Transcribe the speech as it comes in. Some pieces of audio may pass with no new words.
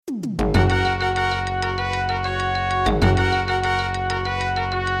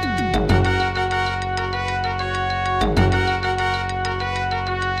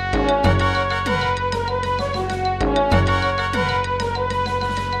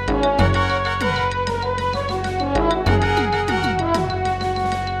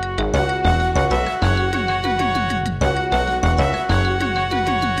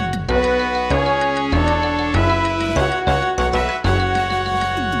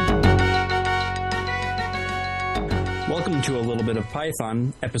bit of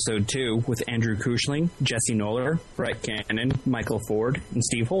Python, Episode 2, with Andrew Kuchling, Jesse Noller, Brett Cannon, Michael Ford, and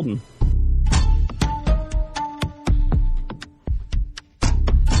Steve Holden.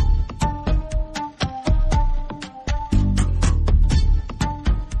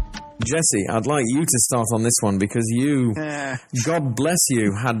 Jesse, I'd like you to start on this one because you, God bless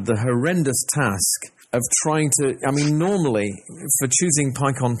you, had the horrendous task of trying to, I mean, normally, for choosing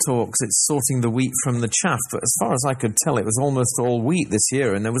PyCon talks, it's sorting the wheat from the chaff, but as far as I could tell, it was almost all wheat this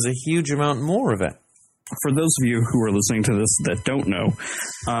year, and there was a huge amount more of it. For those of you who are listening to this that don't know,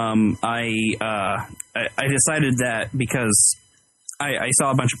 I decided that because I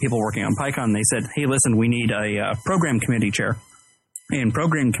saw a bunch of people working on PyCon, they said, hey, listen, we need a program committee chair. And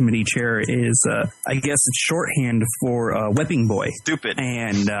program committee chair is, I guess, it's shorthand for whipping boy. Stupid.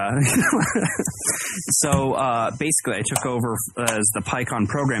 And so basically, I took over as the PyCon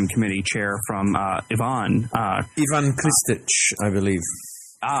program committee chair from Ivan. Ivan Kristic, I believe.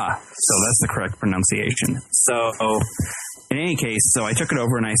 So that's the correct pronunciation. So in any case, so I took it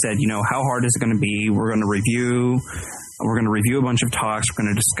over and I said, you know, how hard is it going to be? We're going to review a bunch of talks. We're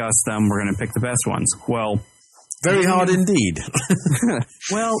going to discuss them. We're going to pick the best ones. Well. Very hard indeed.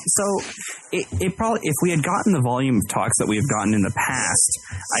 Well, so it probably, if we had gotten the volume of talks that we have gotten in the past,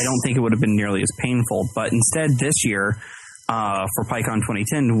 I don't think it would have been nearly as painful. But instead, this year, for PyCon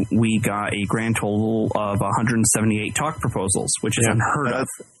 2010, we got a grand total of 178 talk proposals, which is unheard of.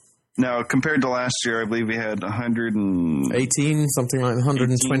 Now, compared to last year, I believe we had 118, something like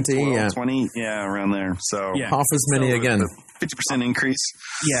 120. 12, 20, around there. So half as many again. 50% increase.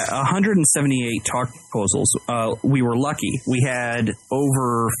 Yeah, 178 talk proposals. We were lucky. We had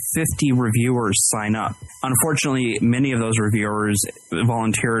over 50 reviewers sign up. Unfortunately, many of those reviewers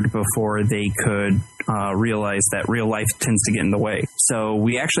volunteered before they could realize that real life tends to get in the way. So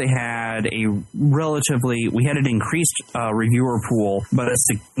we actually had we had an increased reviewer pool, but a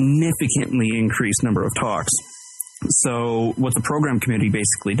significantly increased number of talks. So what the program committee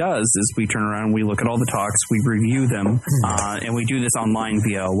basically does is we turn around, we look at all the talks, we review them, and we do this online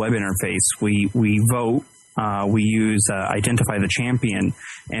via a web interface. We vote, we use identify the champion,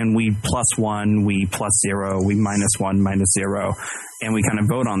 and we +1, we +0, we -1, -0, and we kind of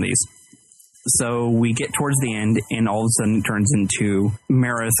vote on these. So we get towards the end, and all of a sudden it turns into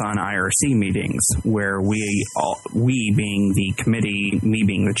marathon IRC meetings where we being the committee, me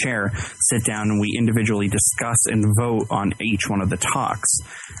being the chair, sit down and we individually discuss and vote on each one of the talks.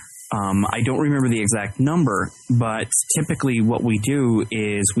 I don't remember the exact number, but typically what we do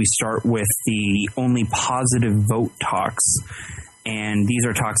is we start with the only positive vote talks. And these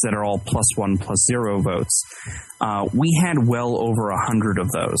are talks that are all +1, +0 votes. We had well over 100 of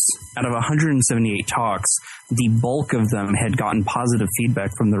those. Out of 178 talks, the bulk of them had gotten positive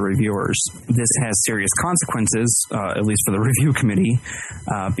feedback from the reviewers. This has serious consequences, at least for the review committee,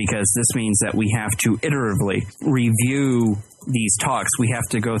 because this means that we have to iteratively review these talks. We have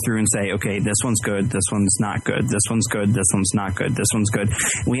to go through and say, okay, this one's good, this one's not good, this one's good, this one's not good, this one's good.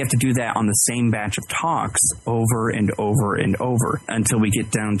 We have to do that on the same batch of talks over and over and over until we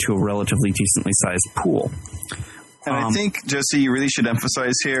get down to a relatively decently sized pool. And I think, Jesse, you really should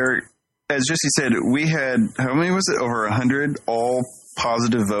emphasize here, as Jesse said, we had, how many was it? Over 100 all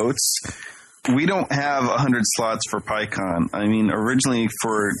positive votes. We don't have 100 slots for PyCon. I mean, originally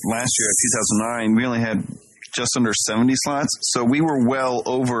for last year, 2009, we only had just under 70 slots. So we were well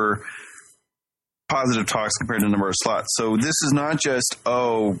over positive talks compared to the number of slots. So this is not just,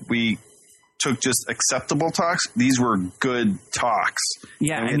 we took just acceptable talks. These were good talks.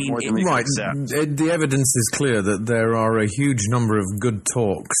 Yeah, I mean, right. The evidence is clear that there are a huge number of good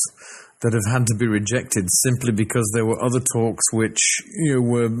talks that have had to be rejected simply because there were other talks which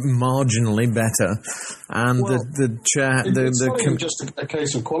were marginally better, and the chair. It's not even just a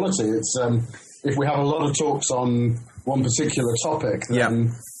case of quality. It's if we have a lot of talks on one particular topic,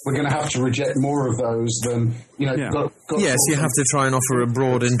 then we're going to have to reject more of those than Yes, you have to try and offer a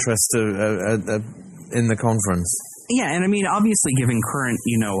broad interest in the conference. Yeah, and I mean, obviously, given current,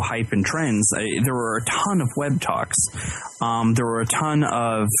 hype and trends, there were a ton of web talks. There were a ton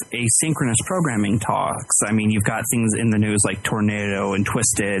of asynchronous programming talks. I mean, you've got things in the news like Tornado and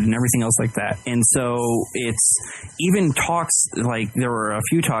Twisted and everything else like that. And so it's even talks, like there were a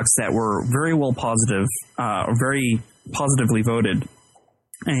few talks that were very very positively voted.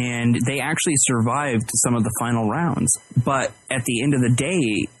 And they actually survived some of the final rounds. But at the end of the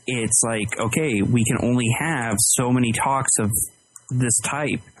day, it's like, okay, we can only have so many talks of this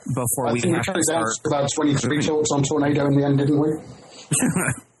type before we have to start. About 23 talks on Tornado in the end, didn't we?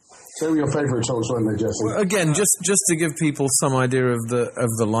 They were your favourite talks, weren't they, Jesse? Well, again, just to give people some idea of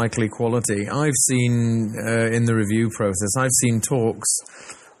the likely quality, I've seen in the review process, I've seen talks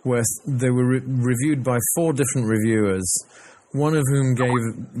where they were reviewed by 4 different reviewers, one of whom gave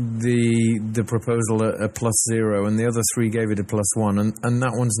the proposal a +0, and the other 3 gave it a +1, and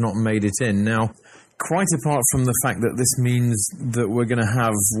that one's not made it in. Now, quite apart from the fact that this means that we're going to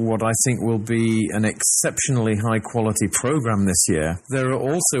have what I think will be an exceptionally high-quality program this year, there are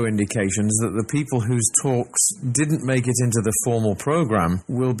also indications that the people whose talks didn't make it into the formal program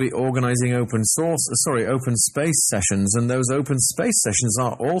will be organizing open space sessions, and those open space sessions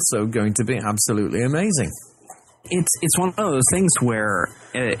are also going to be absolutely amazing. It's one of those things where,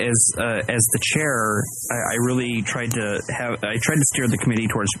 as the chair, I really tried to steer the committee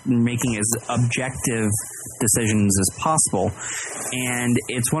towards making as objective decisions as possible, and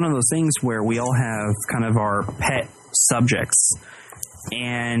it's one of those things where we all have kind of our pet subjects.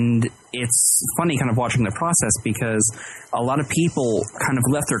 And it's funny kind of watching the process because a lot of people kind of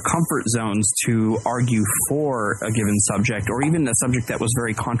left their comfort zones to argue for a given subject or even a subject that was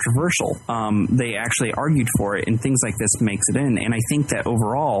very controversial. They actually argued for it, and things like this makes it in. And I think that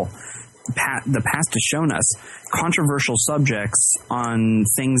overall, the past has shown us controversial subjects on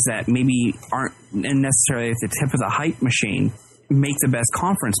things that maybe aren't necessarily at the tip of the hype machine make the best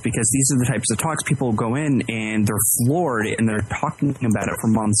conference, because these are the types of talks people go in and they're floored and they're talking about it for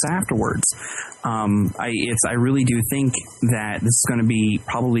months afterwards. I really do think that this is going to be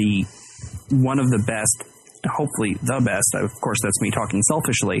probably one of the best, hopefully the best, of course that's me talking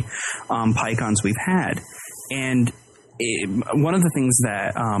selfishly, PyCons we've had. And one of the things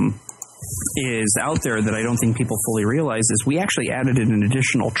that is out there that I don't think people fully realize is we actually added an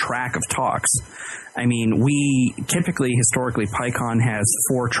additional track of talks. I mean, we typically, historically, PyCon has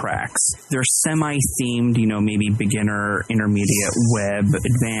 4 tracks. They're semi-themed, maybe beginner, intermediate, web,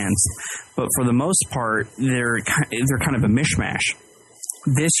 advanced. But for the most part, they're kind of a mishmash.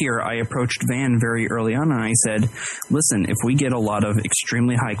 This year, I approached Van very early on and I said, listen, if we get a lot of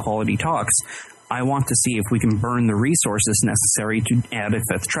extremely high-quality talks, I want to see if we can burn the resources necessary to add a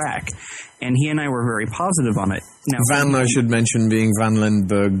 5th track. And he and I were very positive on it. Now, Van, I should mention, being Van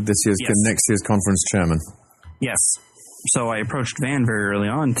Lindbergh, next year's conference chairman. Yes. So I approached Van very early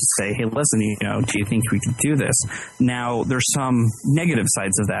on to say, hey, listen, do you think we could do this? Now, there's some negative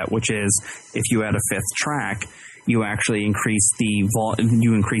sides of that, which is if you add a 5th track, you actually increase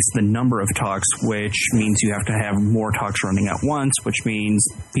the number of talks, which means you have to have more talks running at once, which means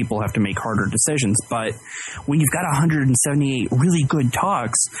people have to make harder decisions. But when you've got 178 really good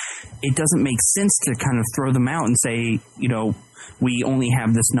talks, it doesn't make sense to kind of throw them out and say, we only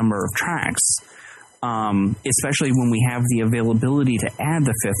have this number of tracks. Especially when we have the availability to add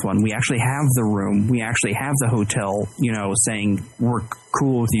the 5th one. We actually have the room. We actually have the hotel, saying we're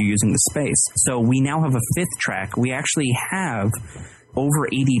cool with you using the space. So we now have a 5th track. We actually have over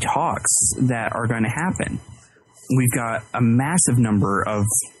 80 talks that are going to happen. We've got a massive number of,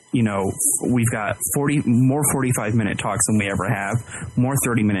 we've got 45-minute talks than we ever have, more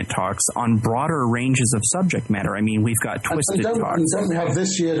 30-minute talks on broader ranges of subject matter. I mean, we've got twisted talks. Don't we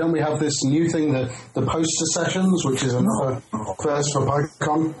have this new thing, the poster sessions, which is another first for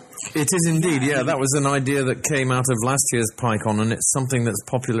PyCon? It is indeed, yeah. That was an idea that came out of last year's PyCon, and it's something that's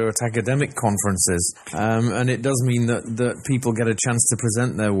popular at academic conferences. And it does mean that people get a chance to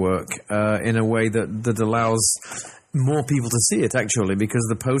present their work in a way that allows more people to see it, actually, because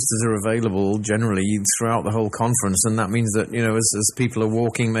the posters are available generally throughout the whole conference, and that means that, as people are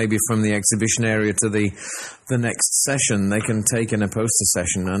walking maybe from the exhibition area to the next session, they can take in a poster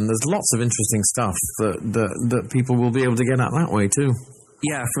session, and there's lots of interesting stuff that people will be able to get at that way too.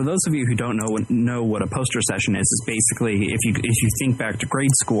 Yeah, for those of you who don't know what a poster session is basically, if you think back to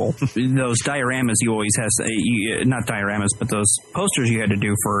grade school, those dioramas you always have, not dioramas, but those posters you had to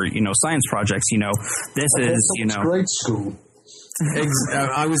do for, science projects, this is, grade school.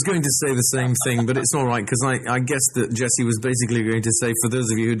 I was going to say the same thing, but it's all right, because I guess that Jesse was basically going to say, for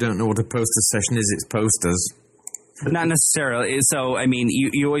those of you who don't know what a poster session is, it's posters. Not necessarily. So, I mean,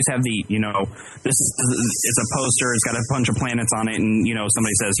 you always have the, it's a poster, it's got a bunch of planets on it, and,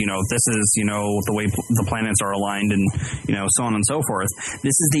 somebody says, this is, the way the planets are aligned, and, so on and so forth.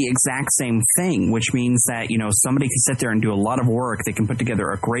 This is the exact same thing, which means that, somebody can sit there and do a lot of work. They can put together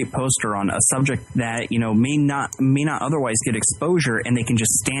a great poster on a subject that, may not otherwise get exposure, and they can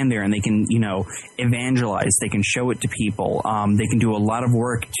just stand there and they can, evangelize. They can show it to people. They can do a lot of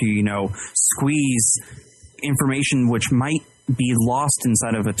work to, squeeze information which might be lost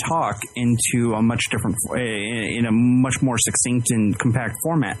inside of a talk into a much different, in a much more succinct and compact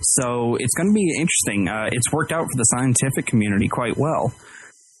format. So it's going to be interesting. It's worked out for the scientific community quite well.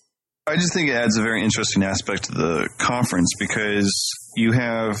 I just think it adds a very interesting aspect to the conference because you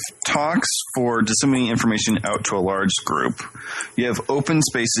have talks for disseminating information out to a large group. You have open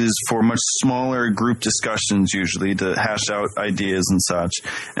spaces for much smaller group discussions usually to hash out ideas and such.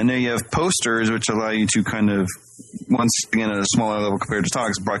 And then you have posters which allow you to kind of, once again at a smaller level compared to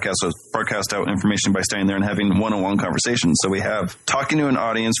talks, broadcast out information by standing there and having one-on-one conversations. So we have talking to an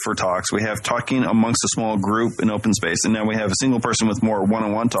audience for talks, we have talking amongst a small group in open space, and now we have a single person with more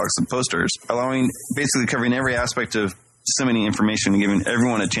one-on-one talks and posters, allowing basically covering every aspect of disseminating information and giving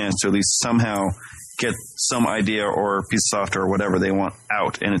everyone a chance to at least somehow get some idea or piece of software or whatever they want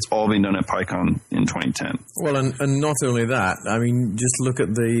out, and it's all being done at PyCon in 2010. Well, and not only that, I mean, just look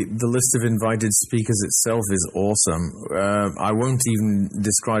at the list of invited speakers itself is awesome. I won't even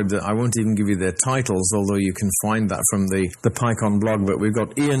describe that. I won't even give you their titles, although you can find that from the PyCon blog. But we've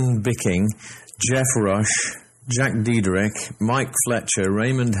got Ian Bicking, Jeff Rush, Jack Diederich, Mike Fletcher,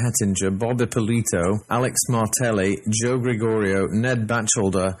 Raymond Hettinger, Bob Ippolito, Alex Martelli, Joe Gregorio, Ned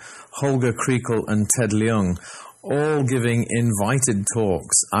Batchelder, Holger Kriekel, and Ted Leung, all giving invited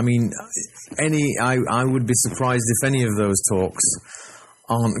talks. I mean, I would be surprised if any of those talks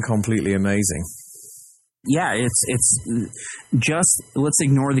aren't completely amazing. Yeah, it's just, let's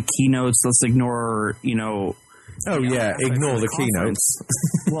ignore the keynotes, let's ignore, ignore the keynotes.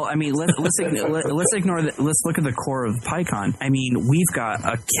 Well, I mean, let's ignore let's look at the core of PyCon. I mean, we've got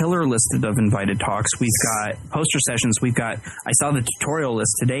a killer list of invited talks. We've got poster sessions. I saw the tutorial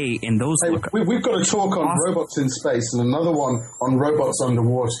list today, and those we've got a talk on robots in space and another one on robots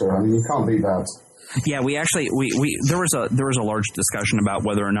underwater. I mean, you can't beat that. Yeah, we there was a large discussion about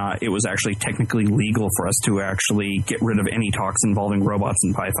whether or not it was actually technically legal for us to actually get rid of any talks involving robots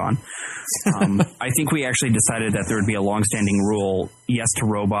in Python. I think we actually decided that there would be a long-standing rule: yes to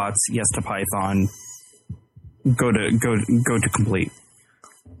robots, yes to Python, go to complete.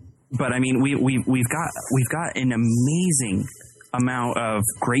 But I mean, we've got an amazing amount of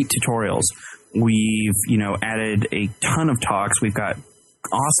great tutorials. We've added a ton of talks. We've got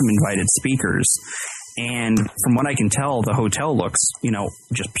awesome invited speakers, and from what I can tell, the hotel looks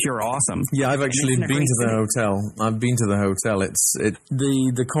just pure awesome. Yeah, I've actually been to the hotel. I've been to the hotel.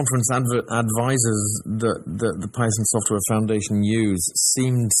 The conference advisors that the Python Software Foundation use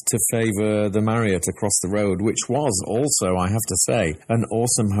seemed to favor the Marriott across the road, which was also, I have to say, an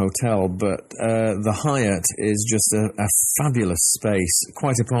awesome hotel. But the Hyatt is just a fabulous space,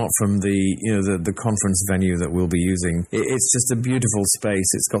 quite apart from the conference venue that we'll be using. It's just a beautiful space.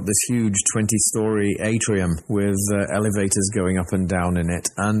 It's got this huge 20-story atrium with elevators going up and down in it,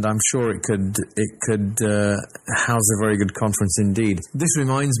 and I'm sure it could house a very good conference indeed. This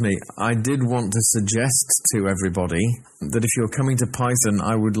reminds me, I did want to suggest to everybody that if you're coming to Python,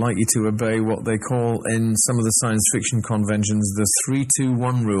 I would like you to obey what they call in some of the science fiction conventions the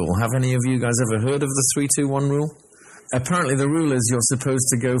 3-2-1 rule. Have any of you guys ever heard of the 3-2-1 rule? Apparently the rule is you're supposed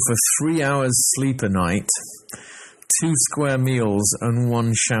to go for 3 hours sleep a night, 2 square meals, and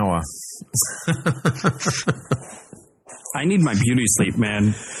 1 shower. I need my beauty sleep,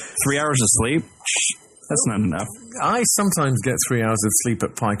 man. 3 hours of sleep? That's not enough. I sometimes get 3 hours of sleep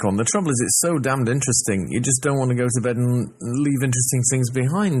at PyCon. The trouble is it's so damned interesting. You just don't want to go to bed and leave interesting things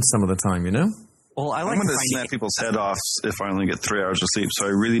behind some of the time, Well, I'm going to snap people's head off if I only get 3 hours of sleep, so I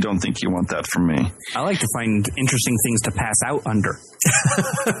really don't think you want that from me. I like to find interesting things to pass out under.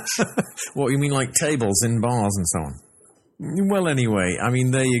 What, you mean like tables in bars and so on? Well, anyway, I mean,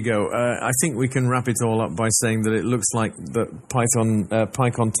 there you go. I think we can wrap it all up by saying that it looks like that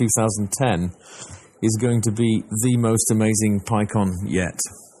PyCon 2010 is going to be the most amazing PyCon yet.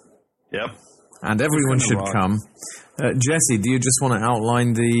 Yep. And everyone should come. Jesse, do you just want to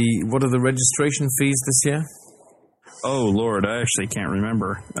outline what are the registration fees this year? Oh, Lord, I actually can't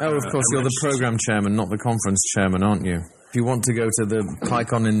remember. Oh, of course, you're the program chairman, not the conference chairman, aren't you? If you want to go to the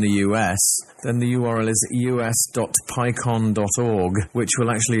PyCon in the US, then the URL is us.pycon.org, which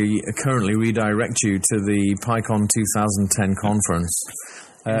will actually currently redirect you to the PyCon 2010 conference.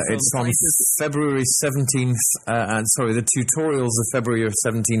 It's on February 17th, the tutorials are February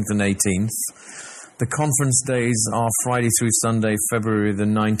 17th and 18th. The conference days are Friday through Sunday, February the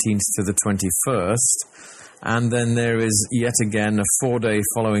 19th to the 21st. And then there is yet again a 4-day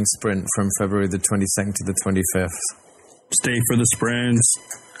following sprint from February the 22nd to the 25th. Stay for the sprints.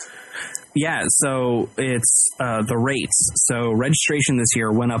 Yeah, so it's the rates. So registration this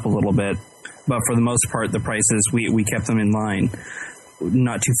year went up a little bit, but for the most part, the prices, we kept them in line.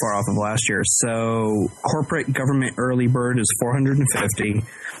 not too far off of last year. So corporate government early bird is $450.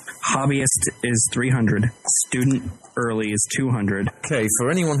 Hobbyist is $300. Student early is $200. Okay, for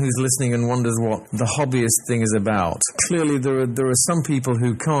anyone who's listening and wonders what the hobbyist thing is about, clearly there are some people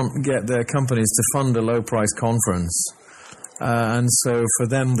who can't get their companies to fund a low-price conference. And so for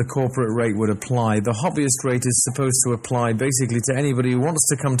them, the corporate rate would apply. The hobbyist rate is supposed to apply basically to anybody who wants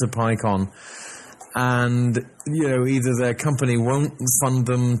to come to PyCon. And, either their company won't fund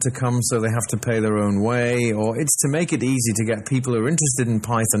them to come, so they have to pay their own way, or it's to make it easy to get people who are interested in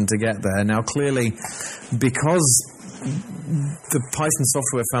Python to get there. Now, clearly, because the Python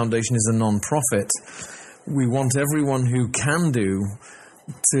Software Foundation is a non-profit, we want everyone who can do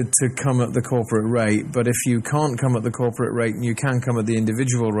to come at the corporate rate. But if you can't come at the corporate rate and you can come at the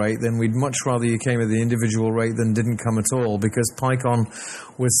individual rate, then we'd much rather you came at the individual rate than didn't come at all, because PyCon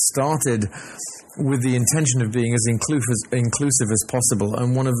was started with the intention of being as inclusive as possible.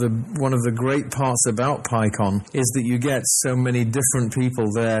 And one of the great parts about PyCon is that you get so many different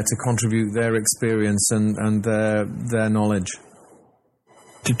people there to contribute their experience and their knowledge.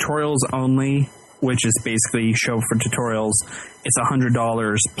 Tutorials only, which is basically show for tutorials, it's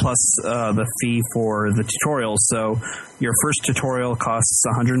 $100 plus the fee for the tutorials. So your first tutorial costs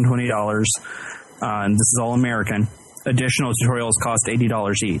 $120, and this is all American. Additional tutorials cost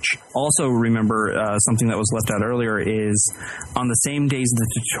 $80 each. Also, remember something that was left out earlier is on the same days the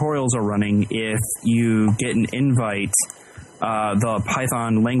tutorials are running, if you get an invite, the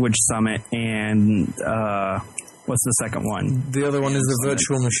Python Language Summit and what's the second one? The other one is the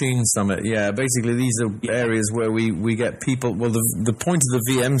Virtual Machine Summit. Yeah, basically these are areas where we get people. Well, the point of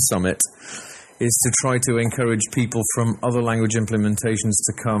the VM Summit is to try to encourage people from other language implementations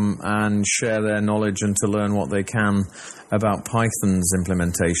to come and share their knowledge and to learn what they can about Python's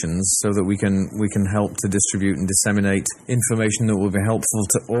implementations, so that we can help to distribute and disseminate information that will be helpful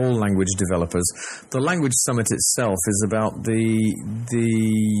to all language developers. The Language Summit itself is about the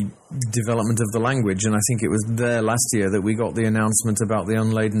development of the language, and I think it was there last year that we got the announcement about the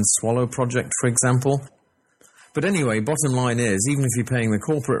Unladen Swallow project, for example. But anyway, bottom line is, even if you're paying the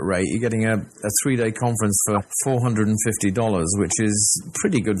corporate rate, you're getting a 3-day conference for $450, which is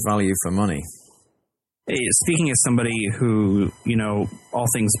pretty good value for money. Hey, speaking as somebody who, all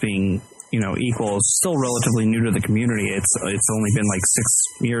things being, equal, is still relatively new to the community. It's only been like 6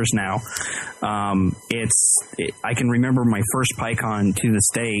 years now. I can remember my first PyCon to this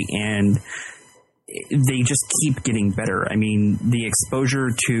day, and they just keep getting better. I mean, the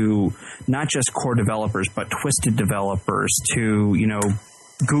exposure to not just core developers, but twisted developers, to,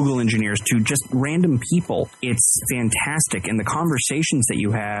 Google engineers, to just random people. It's fantastic. And the conversations that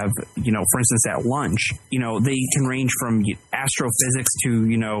you have, for instance, at lunch, they can range from astrophysics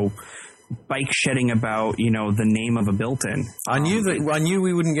to, bike shedding about, the name of a built-in. I knew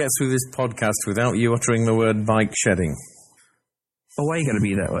we wouldn't get through this podcast without you uttering the word bike shedding. Oh, why are you going to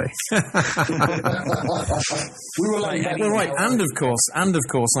be that way? Right. And of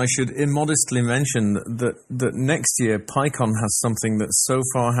course, I should immodestly mention that next year PyCon has something that so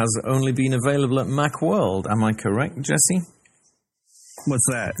far has only been available at Macworld. Am I correct, Jesse? What's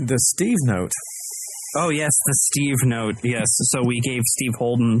that? The Steve Note. Oh, yes, the Steve Note. Yes. So we gave Steve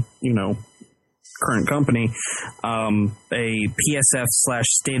Holden, current company, a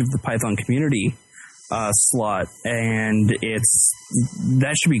PSF/State of the Python Community slot, and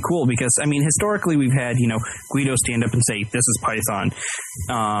that should be cool, because historically we've had Guido stand up and say this is Python,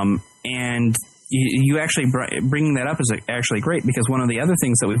 and you actually bringing that up is actually great, because one of the other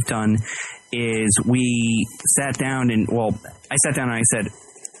things that we've done is we sat down and I sat down and I said,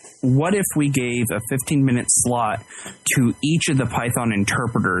 what if we gave a 15-minute slot to each of the Python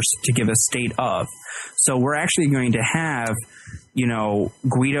interpreters to give a state of? So we're actually going to have,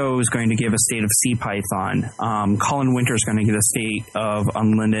 Guido is going to give a state of CPython. Colin Winter is going to give a state of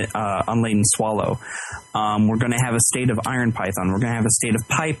Unladen Swallow. We're going to have a state of IronPython. We're going to have a state of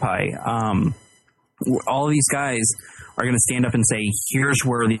PyPy. All of these guys are going to stand up and say, here's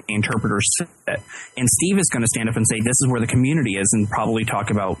where the interpreters sit. And Steve is going to stand up and say, this is where the community is, and probably talk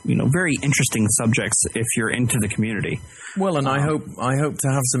about, very interesting subjects if you're into the community. Well, and I hope to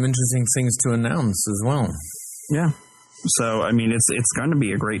have some interesting things to announce as well. Yeah. So, it's going to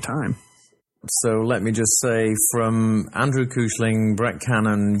be a great time. So let me just say, from Andrew Kuchling, Brett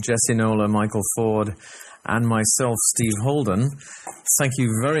Cannon, Jesse Nola, Michael Ford, and myself, Steve Holden, thank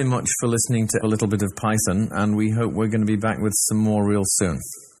you very much for listening to A Little Bit of Python, and we hope we're going to be back with some more real soon.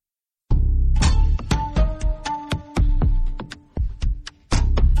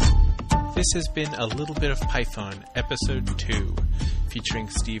 This has been A Little Bit of Python, Episode 2. featuring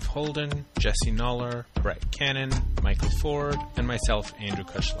Steve Holden, Jesse Noller, Brett Cannon, Michael Ford, and myself, Andrew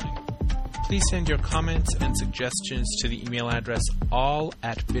Cushling. Please send your comments and suggestions to the email address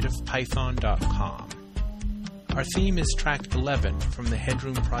all@bitofpython.com. Our theme is track 11 from the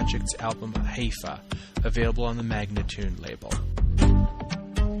Headroom Project's album Haifa, available on the Magnatune label.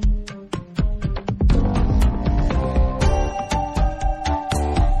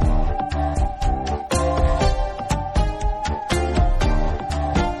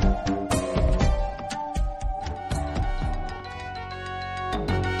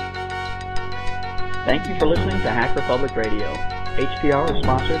 Thank you for listening to Hacker Public Radio. HPR is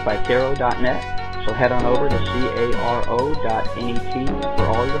sponsored by Caro.net, so head on over to caro.net for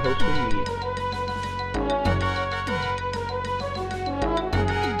all your hosting needs.